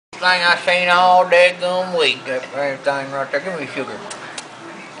thing I seen all daggone week. That damn thing right there. Give me sugar.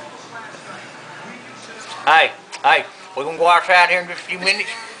 Hey, we're gonna go outside here in just a few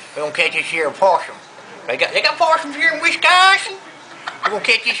minutes. We're gonna catch this here possum. They got possums here in Wisconsin. We're gonna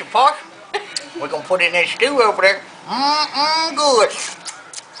catch this a possum. We're gonna put it in that stew over there. Good.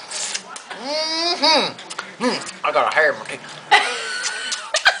 I got a hair in my teeth.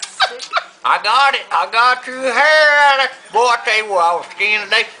 I got it. I got your hair out of it. Boy, I tell you what, I was skiing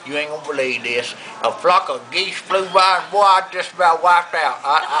today. You ain't gonna believe this. A flock of geese flew by, and boy, I just about wiped out.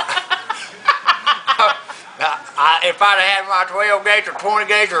 If I'd have had my 12 gauge or 20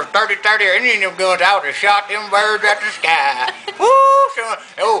 gauge or 30-30 or any of them guns, I would have shot them birds at the sky. Woo, son.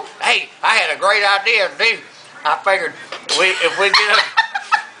 Oh, hey, I had a great idea too. I figured if we get us,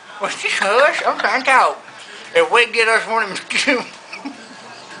 well, just hush, I'm trying to talk. If we get us one of them, he's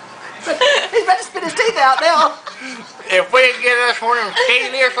about to spit his teeth out now. if we get us one of them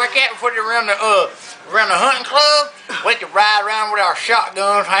ski lifts like that and put it around the hunting club, we could ride around with our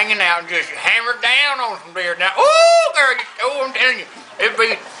shotguns hanging out and just hammer down on some deer. Now, oh, girl, I'm telling you, it'd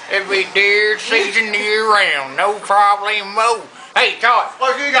be deer season year round, no problemo. Hey, Todd,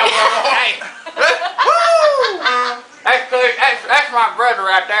 what you got? Hey, woo! That's my brother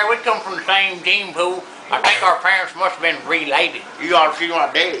right there. We come from the same gene pool. I think our parents must have been related. You ought to see my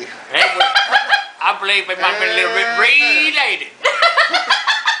daddy. I believe they might have been a little bit related.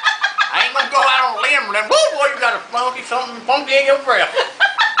 I ain't gonna go out on a limb and then, woo, boy, you got a something funky in your breath.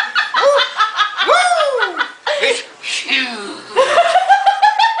 Woo! Woo! It's huge.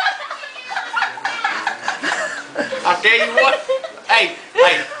 I tell you what, hey,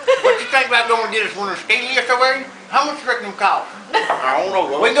 what you think about going to get us one of the ski lifts over here? How much you reckon them cost? I don't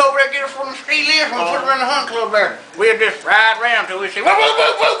know. We go over there and get us one of the ski lifts and put them in the hunt club there. We'll just ride around till we see, woo, woo,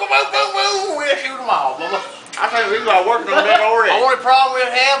 woo, woo, woo, woo, woo, we'll shoot them all, mama. I think we got working on that already. The only problem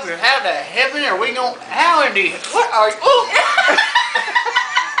we'll have is how the heaven are we going, how in the, what are you,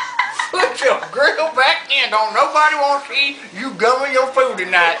 put your grill back in. Don't nobody want to see you gumming your food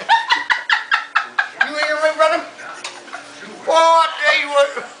tonight. You hear me, brother? Boy, I tell you what,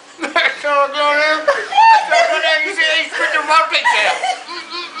 that son of a gun